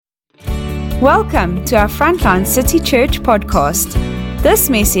Welcome to our Frontline City Church podcast. This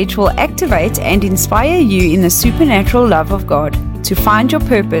message will activate and inspire you in the supernatural love of God to find your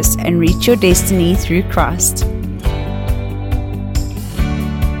purpose and reach your destiny through Christ.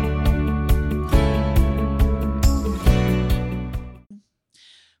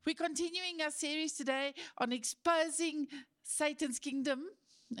 We're continuing our series today on exposing Satan's kingdom,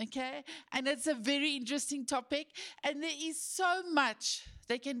 okay? And it's a very interesting topic, and there is so much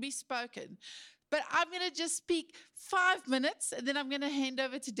that can be spoken. But I'm going to just speak 5 minutes, and then I'm going to hand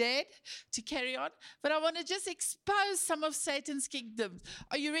over to Dad to carry on. But I want to just expose some of Satan's kingdom.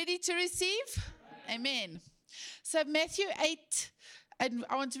 Are you ready to receive? Amen. So Matthew 8, and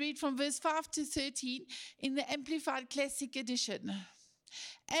I want to read from verse 5 to 13 in the Amplified Classic Edition.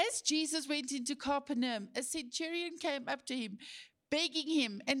 As Jesus went into Capernaum, a centurion came up to him, begging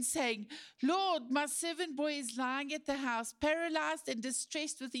him and saying, "Lord, my servant boy is lying at the house, paralyzed and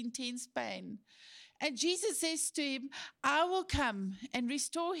distressed with intense pain." And Jesus says to him, "I will come and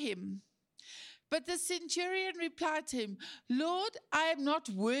restore him." But the centurion replied to him, "Lord, I am not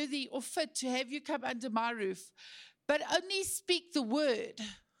worthy or fit to have you come under my roof, but only speak the word,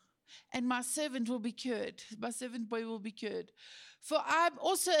 and my servant will be cured. My servant boy will be cured. For I am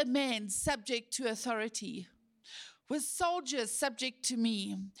also a man subject to authority, with soldiers subject to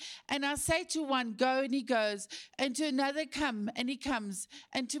me. And I say to one, 'Go,' and he goes, and to another, 'Come,' and he comes,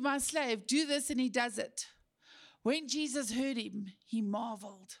 and to my slave, 'Do this,' and he does it." When Jesus heard him, he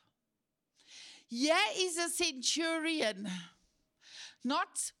marveled. Here is a centurion,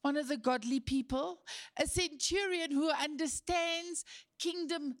 not one of the godly people, a centurion who understands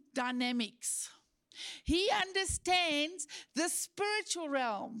kingdom dynamics. He understands the spiritual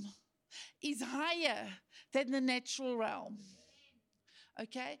realm is higher than the natural realm.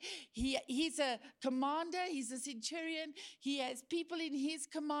 Okay? He's a commander, he's a centurion, he has people in his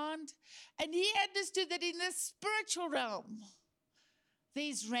command, and he understood that in the spiritual realm,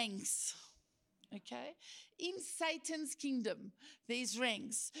 there's ranks. Okay? In Satan's kingdom, there's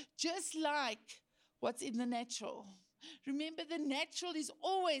ranks, just like what's in the natural. Remember, the natural is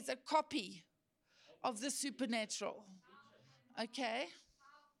always a copy of the supernatural. Okay?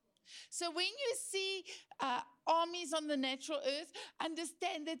 So when you see armies on the natural earth,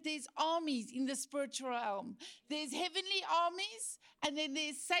 understand that there's armies in the spiritual realm. There's heavenly armies, and then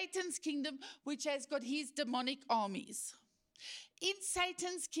there's Satan's kingdom, which has got his demonic armies. In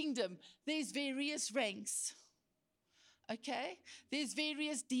Satan's kingdom, there's various ranks. Okay? There's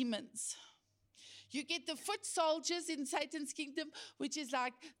various demons. You get the foot soldiers in Satan's kingdom, which is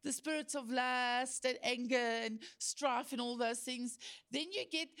like the spirits of lust and anger and strife and all those things. Then you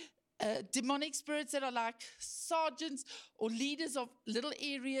get demonic spirits that are like sergeants or leaders of little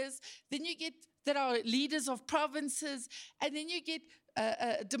areas. Then you get that are leaders of provinces. And then you get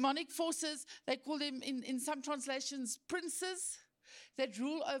demonic forces. They call them in some translations princes that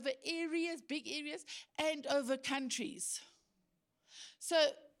rule over areas, big areas, and over countries.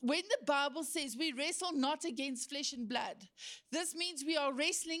 So when the Bible says we wrestle not against flesh and blood, this means we are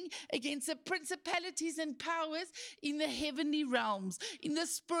wrestling against the principalities and powers in the heavenly realms, in the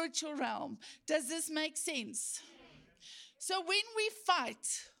spiritual realm. Does this make sense? So when we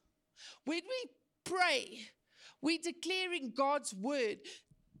fight, when we pray, we're declaring God's word.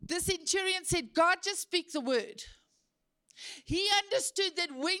 The centurion said, "God, just speak the word." He understood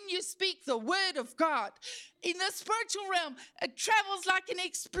that when you speak the word of God, in the spiritual realm, it travels like an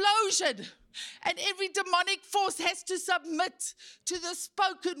explosion. And every demonic force has to submit to the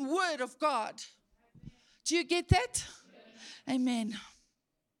spoken word of God. Do you get that? Amen.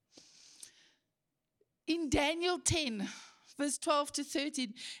 In Daniel 10, verse 12 to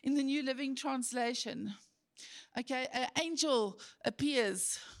 13, in the New Living Translation, okay, an angel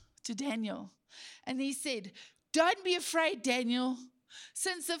appears to Daniel. And he said, "Don't be afraid, Daniel.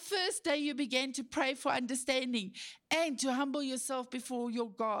 Since the first day you began to pray for understanding and to humble yourself before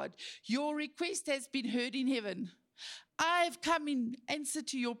your God, your request has been heard in heaven. I have come in answer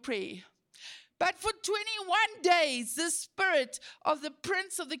to your prayer. But for 21 days, the spirit of the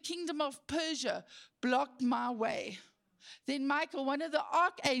prince of the kingdom of Persia blocked my way. Then Michael, one of the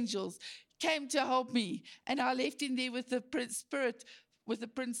archangels, came to help me, and I left him there with the spirit, with the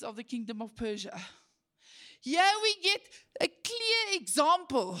prince of the kingdom of Persia." Here we get a clear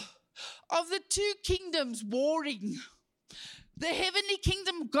example of the two kingdoms warring. The heavenly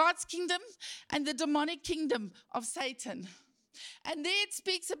kingdom, God's kingdom, and the demonic kingdom of Satan. And there it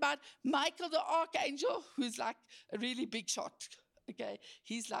speaks about Michael the archangel, who's like a really big shot. Okay,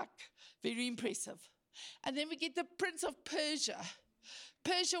 he's like very impressive. And then we get the prince of Persia.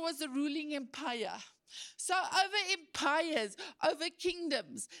 Persia was the ruling empire. So over empires, over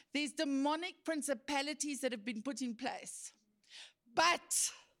kingdoms, there's demonic principalities that have been put in place.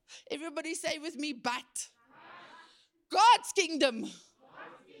 But, everybody say with me, but. God's kingdom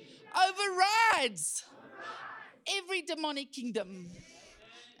overrides every demonic kingdom.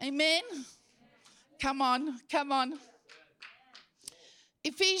 Amen. Come on, come on.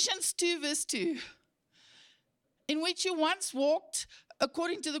 Ephesians 2 verse 2. In which you once walked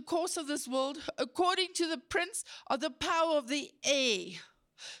according to the course of this world, according to the prince of the power of the air,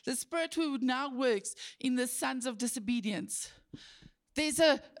 the spirit who now works in the sons of disobedience. There's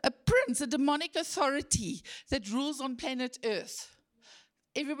a prince, a demonic authority that rules on planet Earth.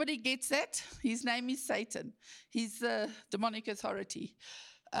 Everybody gets that? His name is Satan. He's the demonic authority.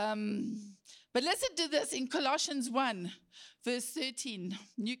 But listen to this in Colossians 1, verse 13,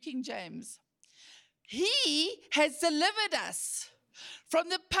 New King James. He has delivered us from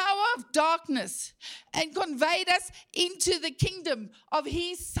the power of darkness and conveyed us into the kingdom of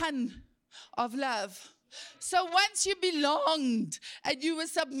his Son of love. So once you belonged and you were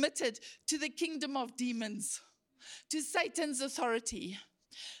submitted to the kingdom of demons, to Satan's authority.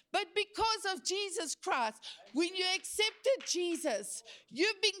 But because of Jesus Christ, when you accepted Jesus,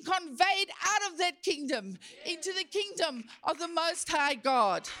 you've been conveyed out of that kingdom into the kingdom of the Most High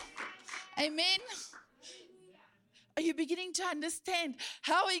God. Amen. Are you beginning to understand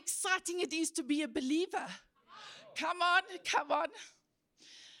how exciting it is to be a believer? Come on, come on.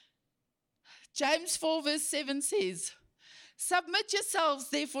 James 4 verse 7 says, submit yourselves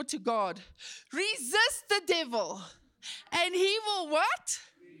therefore to God. Resist the devil and he will what?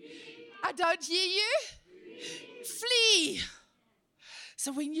 I don't hear you. Flee.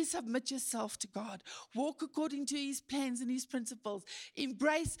 So when you submit yourself to God, walk according to his plans and his principles,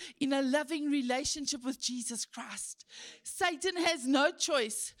 embrace in a loving relationship with Jesus Christ, Satan has no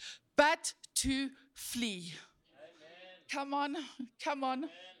choice but to flee. Amen. Come on, come on. Amen.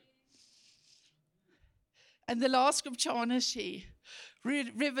 And the last scripture I want to share,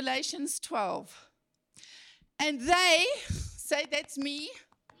 Revelations 12. And they, say that's me,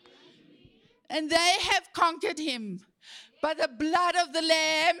 and they have conquered him by the blood of the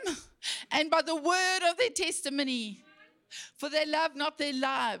Lamb and by the word of their testimony. For they love not their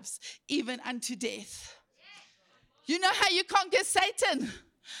lives even unto death. You know how you conquer Satan?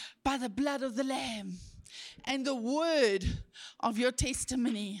 By the blood of the Lamb and the word of your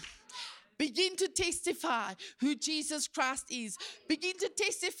testimony. Begin to testify who Jesus Christ is. Begin to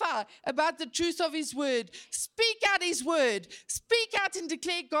testify about the truth of his word. Speak out his word. Speak out and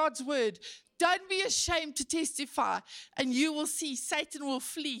declare God's word. Don't be ashamed to testify, and you will see Satan will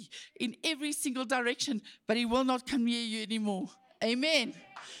flee in every single direction, but he will not come near you anymore. Amen.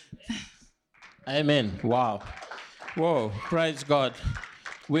 Amen. Wow. Whoa. Praise God.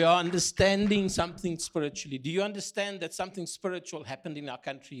 We are understanding something spiritually. Do you understand that something spiritual happened in our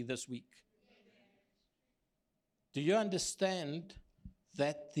country this week? Do you understand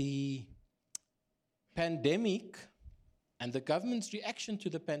that the pandemic and the government's reaction to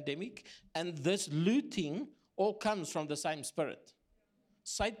the pandemic and this looting all comes from the same spirit?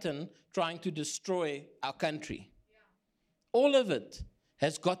 Satan trying to destroy our country. All of it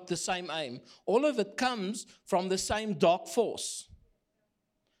has got the same aim. All of it comes from the same dark force.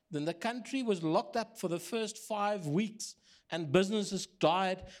 Then the country was locked up for the first 5 weeks and businesses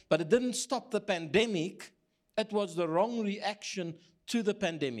died, but it didn't stop the pandemic. It was the wrong reaction to the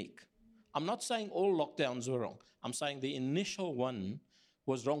pandemic. I'm not saying all lockdowns were wrong. I'm saying the initial one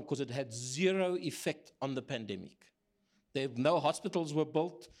was wrong because it had zero effect on the pandemic. No hospitals were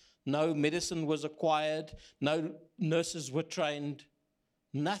built, no medicine was acquired, no nurses were trained.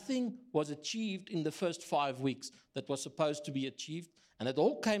 Nothing was achieved in the first 5 weeks that was supposed to be achieved, and it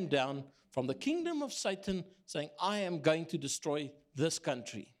all came down from the kingdom of Satan saying, I am going to destroy this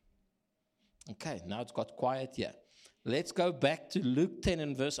country. Okay, now it's got quiet here. Let's go back to Luke 10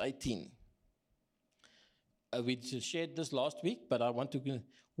 and verse 18. We shared this last week, but I want to...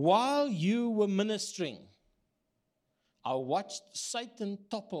 While you were ministering, I watched Satan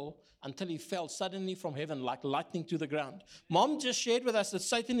topple until he fell suddenly from heaven like lightning to the ground. Mom just shared with us that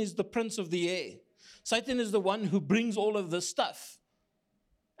Satan is the prince of the air. Satan is the one who brings all of this stuff.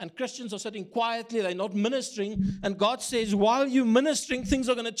 And Christians are sitting quietly, they're not ministering. And God says, while you're ministering, things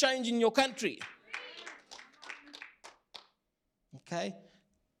are going to change in your country. Okay?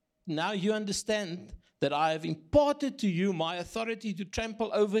 Now you understand that I have imparted to you my authority to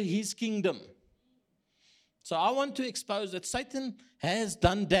trample over his kingdom. So I want to expose that Satan has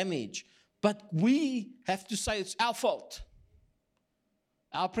done damage, but we have to say it's our fault.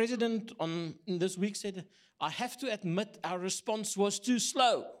 Our president in this week said, I have to admit our response was too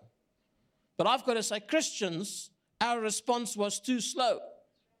slow. But I've got to say, Christians, our response was too slow.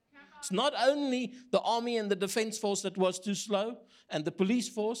 It's not only the army and the defense force that was too slow and the police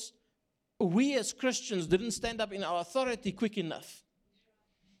force. We as Christians didn't stand up in our authority quick enough.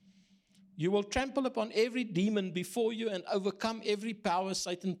 You will trample upon every demon before you and overcome every power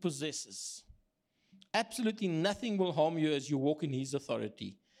Satan possesses. Absolutely nothing will harm you as you walk in his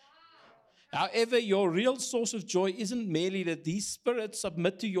authority. However, your real source of joy isn't merely that these spirits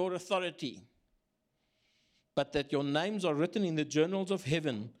submit to your authority, but that your names are written in the journals of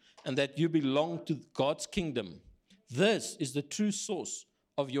heaven and that you belong to God's kingdom. This is the true source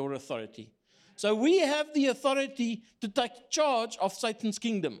of your authority. So we have the authority to take charge of Satan's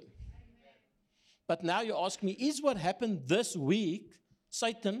kingdom. But now you ask me, is what happened this week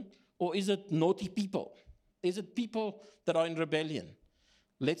Satan, or is it naughty people? Is it people that are in rebellion?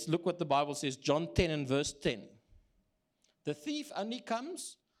 Let's look what the Bible says, John 10 and verse 10. The thief only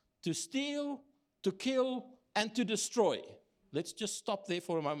comes to steal, to kill, and to destroy. Let's just stop there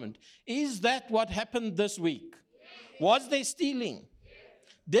for a moment. Is that what happened this week? Yes. Was there stealing? Yes.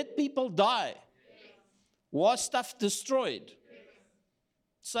 Did people die? Yes. Was stuff destroyed? Yes.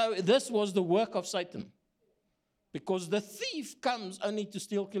 So this was the work of Satan. Because the thief comes only to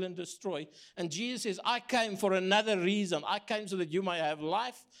steal, kill, and destroy. And Jesus says, I came for another reason. I came so that you may have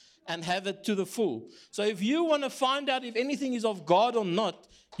life and have it to the full. So if you want to find out if anything is of God or not,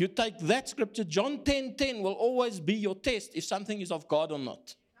 you take that scripture. John 10:10 will always be your test if something is of God or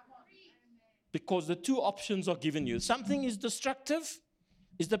not. Because the two options are given you. Something is destructive.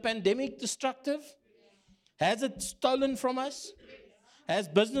 Is the pandemic destructive? Has it stolen from us? Has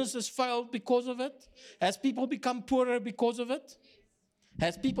businesses failed because of it? Has people become poorer because of it?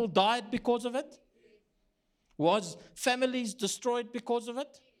 Has people died because of it? Was families destroyed because of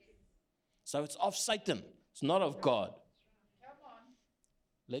it? So it's of Satan. It's not of God.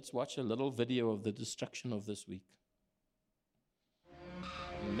 Let's watch a little video of the destruction of this week.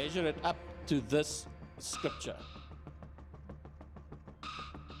 Measure it up to this scripture.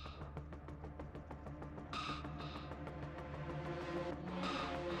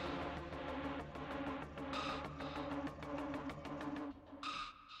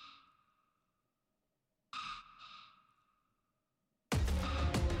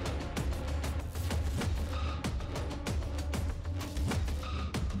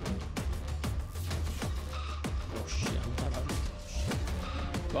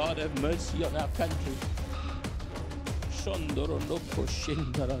 God have mercy on our country.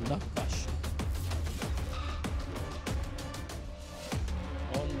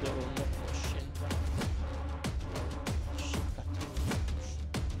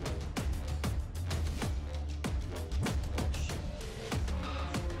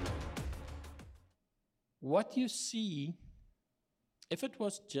 What you see, if it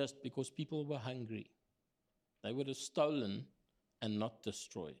was just because people were hungry, they would have stolen and not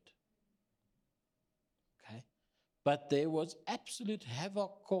destroyed. Okay? But there was absolute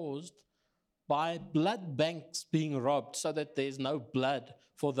havoc caused by blood banks being robbed so that there's no blood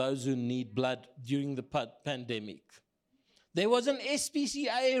for those who need blood during the pandemic. There was an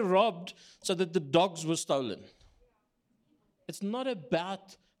SPCA robbed so that the dogs were stolen. It's not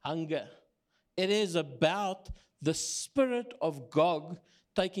about hunger. It is about the spirit of Gog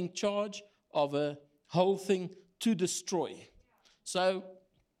taking charge of a whole thing to destroy. So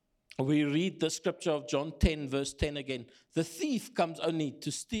we read the scripture of John 10, verse 10 again. The thief comes only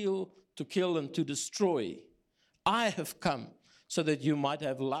to steal, to kill, and to destroy. I have come so that you might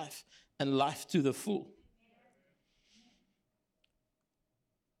have life, and life to the full.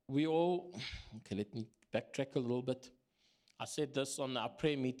 Okay, let me backtrack a little bit. I said this on our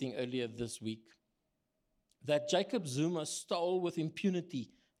prayer meeting earlier this week, that Jacob Zuma stole with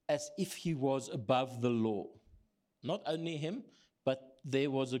impunity as if he was above the law. Not only him, but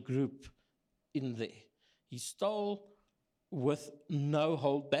there was a group in there. He stole with no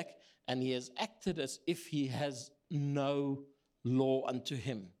holdback, and he has acted as if he has no law unto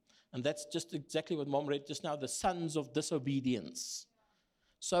him. And that's just exactly what Mom read just now, the sons of disobedience.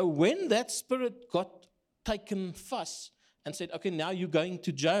 So when that spirit got taken fuss and said, okay, now you're going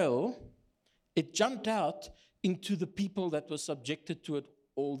to jail, it jumped out into the people that were subjected to it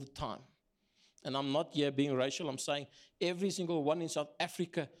all the time. And I'm not here being racial, I'm saying every single one in South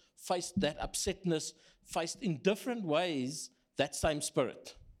Africa faced that upsetness, faced in different ways that same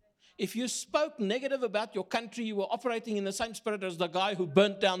spirit. If you spoke negative about your country, you were operating in the same spirit as the guy who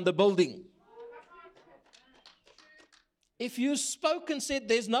burnt down the building. If you spoke and said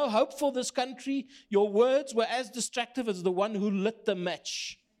there's no hope for this country, your words were as destructive as the one who lit the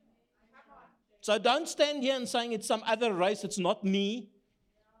match. So don't stand here and saying it's some other race, it's not me.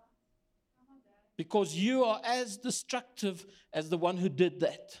 because you are as destructive as the one who did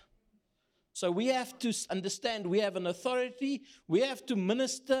that. So we have to understand we have an authority, we have to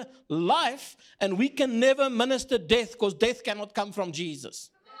minister life, and we can never minister death because death cannot come from Jesus.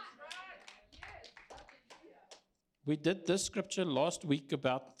 We did this scripture last week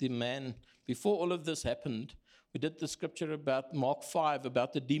about the man, before all of this happened, we did the scripture about Mark 5,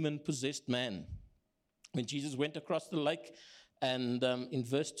 about the demon-possessed man. When Jesus went across the lake, and in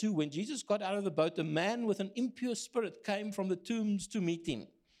verse 2, when Jesus got out of the boat, a man with an impure spirit came from the tombs to meet him.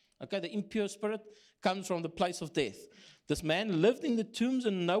 Okay, the impure spirit comes from the place of death. This man lived in the tombs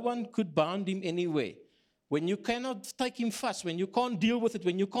and no one could bind him anywhere. When you cannot take him fast, when you can't deal with it,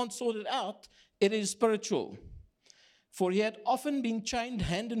 when you can't sort it out, it is spiritual. For he had often been chained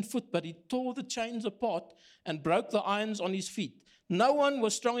hand and foot, but he tore the chains apart and broke the irons on his feet. No one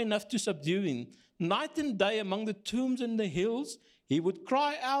was strong enough to subdue him. Night and day among the tombs and the hills, he would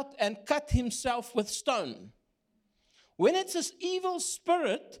cry out and cut himself with stone. When it's this evil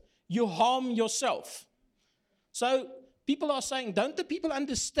spirit, you harm yourself. So people are saying, don't the people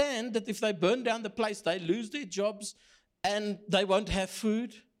understand that if they burn down the place, they lose their jobs and they won't have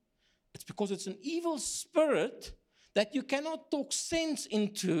food? It's because it's an evil spirit that you cannot talk sense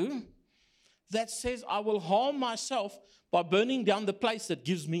into that says, I will harm myself by burning down the place that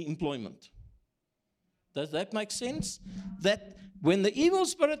gives me employment. Does that make sense? That when the evil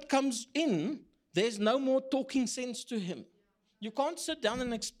spirit comes in, there's no more talking sense to him. You can't sit down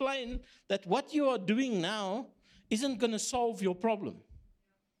and explain that what you are doing now isn't going to solve your problem.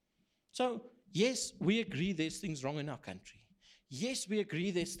 So, yes, we agree there's things wrong in our country. Yes, we agree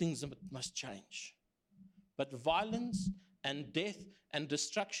there's things that must change. But violence and death and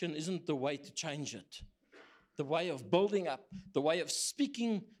destruction isn't the way to change it. The way of building up, the way of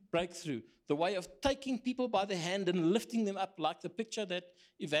speaking breakthrough, the way of taking people by the hand and lifting them up, like the picture that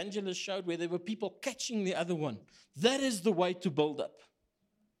Evangelist showed where there were people catching the other one. That is the way to build up.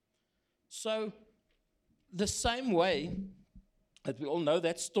 So, the same way that we all know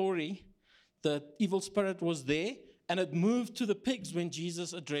that story, the evil spirit was there and it moved to the pigs when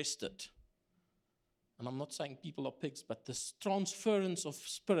Jesus addressed it. And I'm not saying people are pigs, but this transference of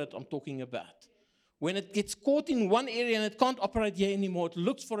spirit I'm talking about. When it gets caught in one area and it can't operate here anymore, it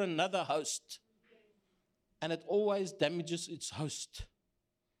looks for another host. And it always damages its host.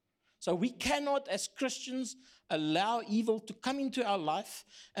 So we cannot, as Christians, allow evil to come into our life.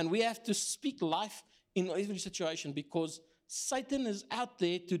 And we have to speak life in every situation because Satan is out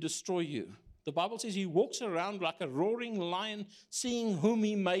there to destroy you. The Bible says he walks around like a roaring lion, seeing whom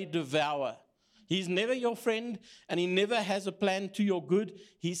he may devour. He's never your friend, and he never has a plan to your good.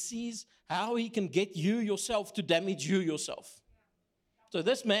 He sees how he can get you yourself to damage you yourself. So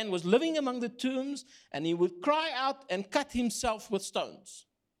this man was living among the tombs, and he would cry out and cut himself with stones.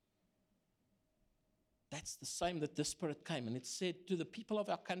 That's the same that the spirit came, and it said to the people of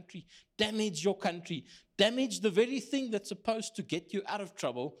our country, damage your country, damage the very thing that's supposed to get you out of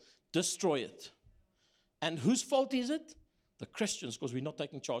trouble, destroy it. And whose fault is it? The Christians, because we're not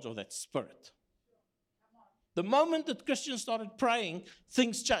taking charge of that spirit. The moment that Christians started praying,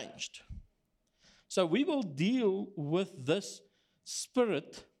 things changed. So we will deal with this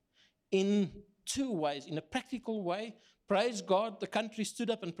spirit in two ways. In a practical way, praise God, the country stood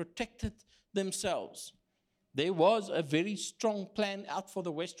up and protected themselves. There was a very strong plan out for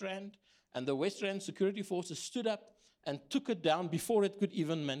the West Rand, and the West Rand security forces stood up and took it down before it could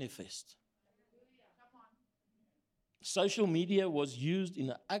even manifest. Social media was used in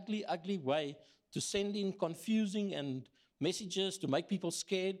an ugly, ugly way to send in confusing and messages to make people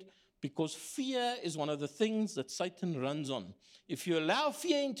scared, because fear is one of the things that Satan runs on. If you allow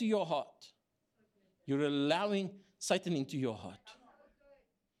fear into your heart, you're allowing Satan into your heart.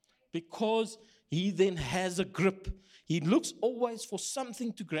 Because he then has a grip. He looks always for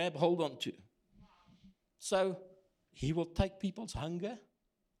something to grab hold on to. So he will take people's hunger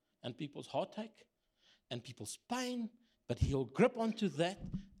and people's heartache and people's pain, but he'll grip onto that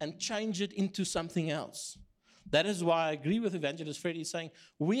and change it into something else. That is why I agree with Evangelist Freddie saying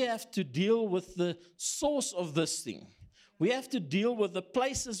we have to deal with the source of this thing. We have to deal with the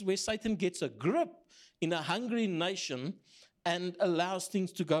places where Satan gets a grip in a hungry nation and allows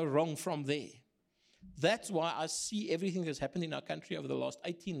things to go wrong from there. That's why I see everything that's happened in our country over the last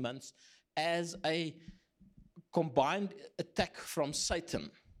 18 months as a combined attack from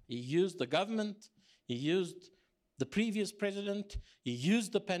Satan. He used the government, he used the previous president, he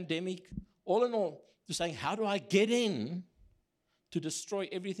used the pandemic, all in all, to saying, how do I get in to destroy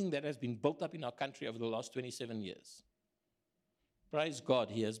everything that has been built up in our country over the last 27 years? Praise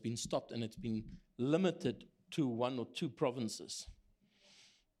God, he has been stopped and it's been limited to 1 or 2 provinces.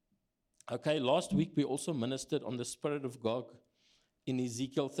 Okay, last week we also ministered on the spirit of Gog in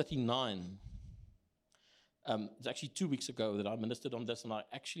Ezekiel 39. It's actually 2 weeks ago that I ministered on this, and I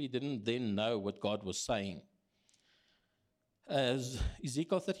actually didn't then know what God was saying. As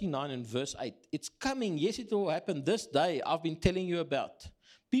Ezekiel 39 and verse 8, it's coming, yes, it will happen this day I've been telling you about.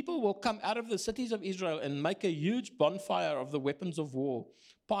 People will come out of the cities of Israel and make a huge bonfire of the weapons of war,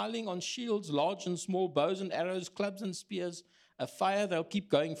 piling on shields, large and small, bows and arrows, clubs and spears, a fire they'll keep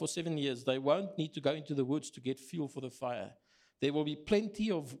going for 7 years. They won't need to go into the woods to get fuel for the fire. There will be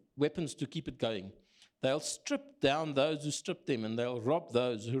plenty of weapons to keep it going. They'll strip down those who stripped them, and they'll rob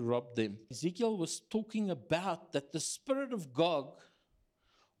those who robbed them. Ezekiel was talking about that the spirit of Gog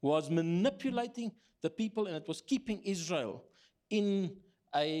was manipulating the people, and it was keeping Israel in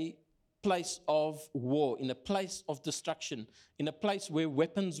a place of war, in a place of destruction, in a place where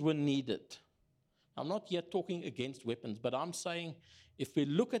weapons were needed. I'm not yet talking against weapons, but I'm saying if we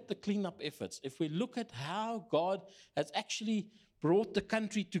look at the cleanup efforts, if we look at how God has actually brought the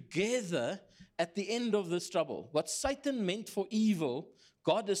country together at the end of this trouble, what Satan meant for evil,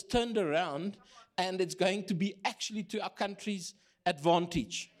 God has turned around, and it's going to be actually to our country's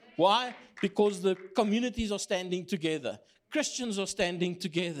advantage. Why? Because the communities are standing together. Christians are standing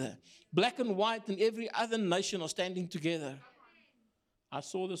together. Black and white and every other nation are standing together. I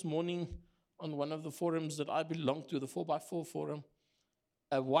saw this morning on one of the forums that I belong to, the 4x4 forum,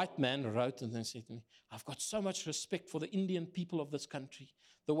 a white man wrote and then said to me, I've got so much respect for the Indian people of this country,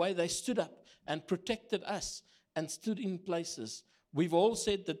 the way they stood up and protected us and stood in places. We've all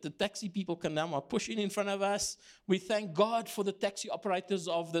said that the taxi people can now push in front of us. We thank God for the taxi operators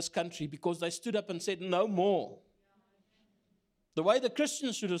of this country because they stood up and said no more. The way the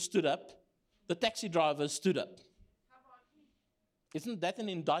Christians should have stood up, the taxi drivers stood up. Isn't that an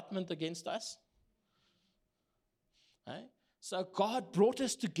indictment against us? Right? So God brought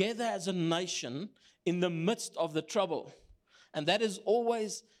us together as a nation in the midst of the trouble. And that is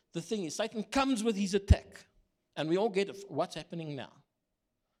always the thing. Satan comes with his attack. And we all get what's happening now.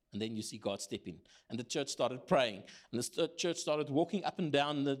 And then you see God step in. And the church started praying. And the church started walking up and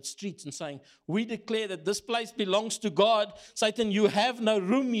down the streets and saying, we declare that this place belongs to God. Satan, you have no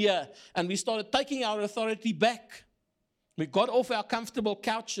room here. And we started taking our authority back. We got off our comfortable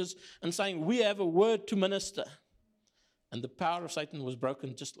couches and saying, we have a word to minister. And the power of Satan was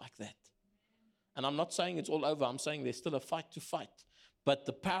broken just like that. And I'm not saying it's all over. I'm saying there's still a fight to fight. But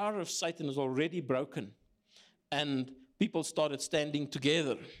the power of Satan is already broken. And people started standing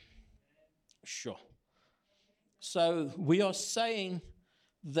together. Sure. So we are saying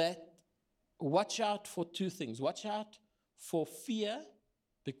that watch out for two things. Watch out for fear,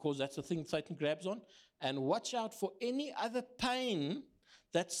 because that's the thing Satan grabs on. And watch out for any other pain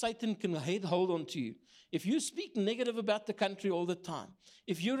that Satan can hold on to you. If you speak negative about the country all the time,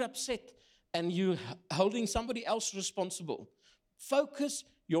 if you're upset and you're holding somebody else responsible, focus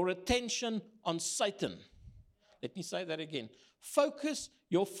your attention on Satan. Let me say that again. Focus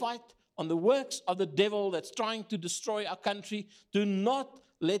your fight on the works of the devil that's trying to destroy our country. Do not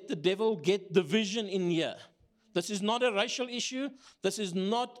let the devil get division in here. This is not a racial issue. This is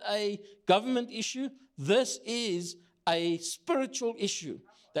not a government issue. This is a spiritual issue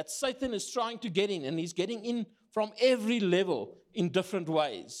that Satan is trying to get in, and he's getting in from every level in different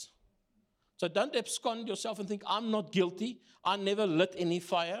ways. So don't abscond yourself and think, I'm not guilty. I never lit any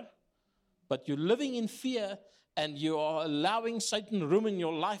fire. But you're living in fear, and you are allowing Satan room in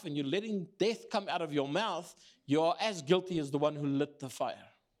your life, and you're letting death come out of your mouth. You are as guilty as the one who lit the fire.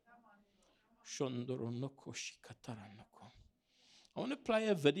 I want to play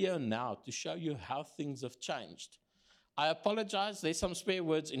a video now to show you how things have changed. I apologize, there's some swear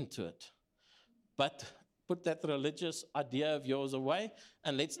words into it. But put that religious idea of yours away,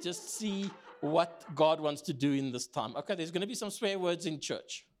 and let's just see what God wants to do in this time. Okay, there's going to be some swear words in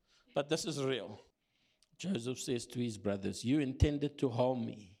church, but this is real. Joseph says to his brothers, you intended to harm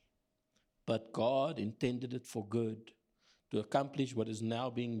me, but God intended it for good, to accomplish what is now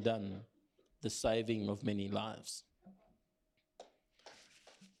being done, the saving of many lives.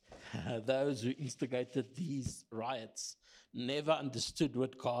 Those who instigated these riots never understood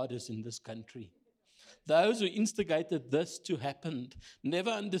what God is in this country. Those who instigated this to happen never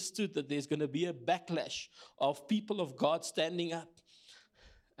understood that there's going to be a backlash of people of God standing up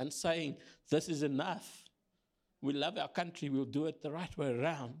and saying, this is enough. We love our country. We'll do it the right way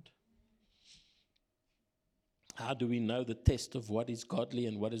around. How do we know the test of what is godly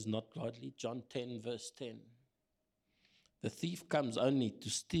and what is not godly? John 10, verse 10. The thief comes only to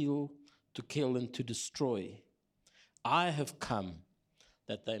steal, to kill, and to destroy. I have come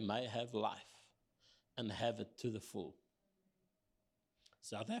that they may have life and have it to the full.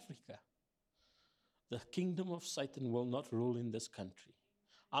 South Africa, the kingdom of Satan will not rule in this country.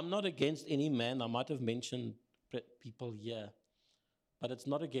 I'm not against any man. I might have mentioned people here, but it's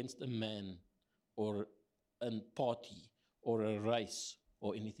not against a man or a party or a race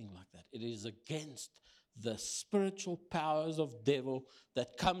or anything like that. It is against the spiritual powers of devil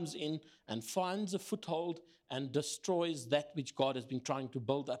that comes in and finds a foothold and destroys that which God has been trying to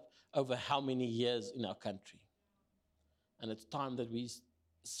build up over how many years in our country. And it's time that we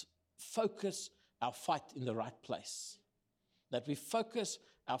focus our fight in the right place. That we focus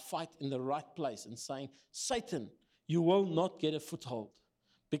our fight in the right place and saying, Satan, you will not get a foothold,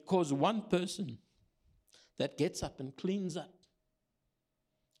 because one person that gets up and cleans up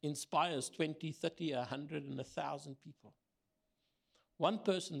inspires 20, 30, 100, and 1,000 people. One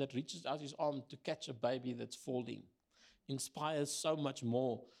person that reaches out his arm to catch a baby that's falling inspires so much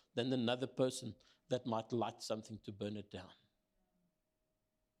more than another person that might light something to burn it down.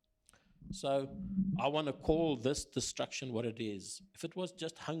 So I want to call this destruction what it is. If it was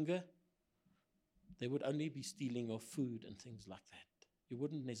just hunger, there would only be stealing of food and things like that. You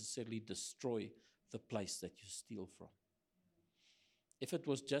wouldn't necessarily destroy the place that you steal from. If it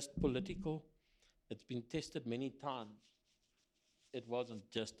was just political, it's been tested many times. It wasn't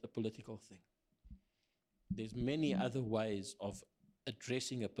just a political thing. There's many other ways of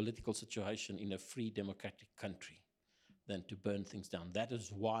addressing a political situation in a free democratic country than to burn things down. That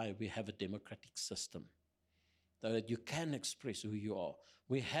is why we have a democratic system, so that you can express who you are.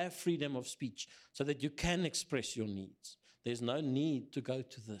 We have freedom of speech so that you can express your needs. There's no need to go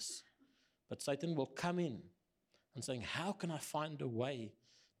to this. But Satan will come in and saying, how can I find a way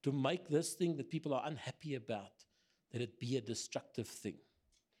to make this thing that people are unhappy about, let it be a destructive thing?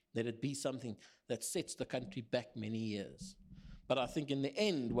 Let it be something that sets the country back many years. But I think in the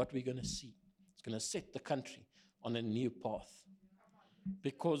end, what we're going to see, it's going to set the country on a new path.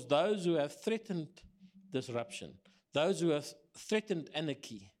 Because those who have threatened disruption, those who have threatened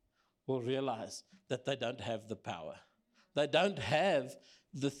anarchy, will realize that they don't have the power. They don't have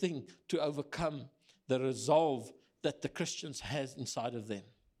the thing to overcome the resolve that the Christians has inside of them.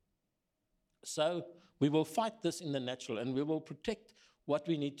 So we will fight this in the natural, and we will protect what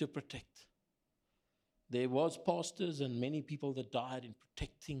we need to protect. There was pastors and many people that died in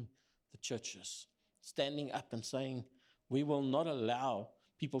protecting the churches, standing up and saying, we will not allow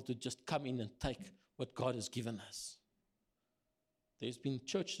people to just come in and take what God has given us. There's been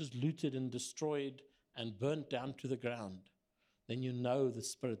churches looted and destroyed and burnt down to the ground. Then you know the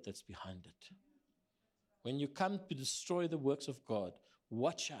spirit that's behind it. When you come to destroy the works of God,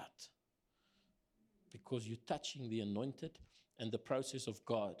 watch out, because you're touching the anointed and the process of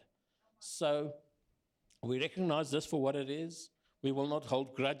God. So we recognize this for what it is. We will not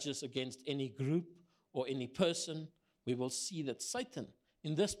hold grudges against any group or any person. We will see that Satan,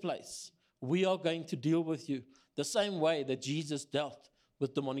 in this place, we are going to deal with you the same way that Jesus dealt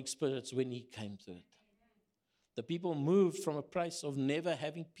with demonic spirits when he came to it. The people moved from a place of never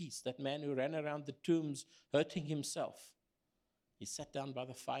having peace. That man who ran around the tombs hurting himself, he sat down by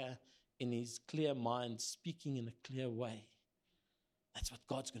the fire in his clear mind, speaking in a clear way. That's what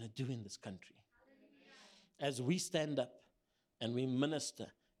God's going to do in this country. As we stand up and we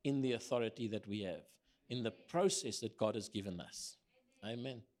minister in the authority that we have, in the process that God has given us.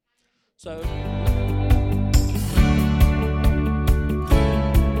 Amen. So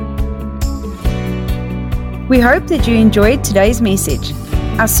we hope that you enjoyed today's message.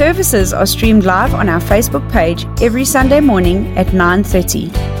 Our services are streamed live on our Facebook page every Sunday morning at 9:30.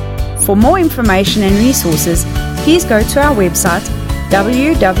 For more information and resources, please go to our website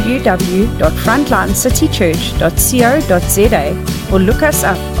www.frontlinecitychurch.co.za or look us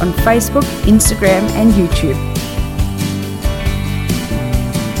up on Facebook, Instagram, and YouTube.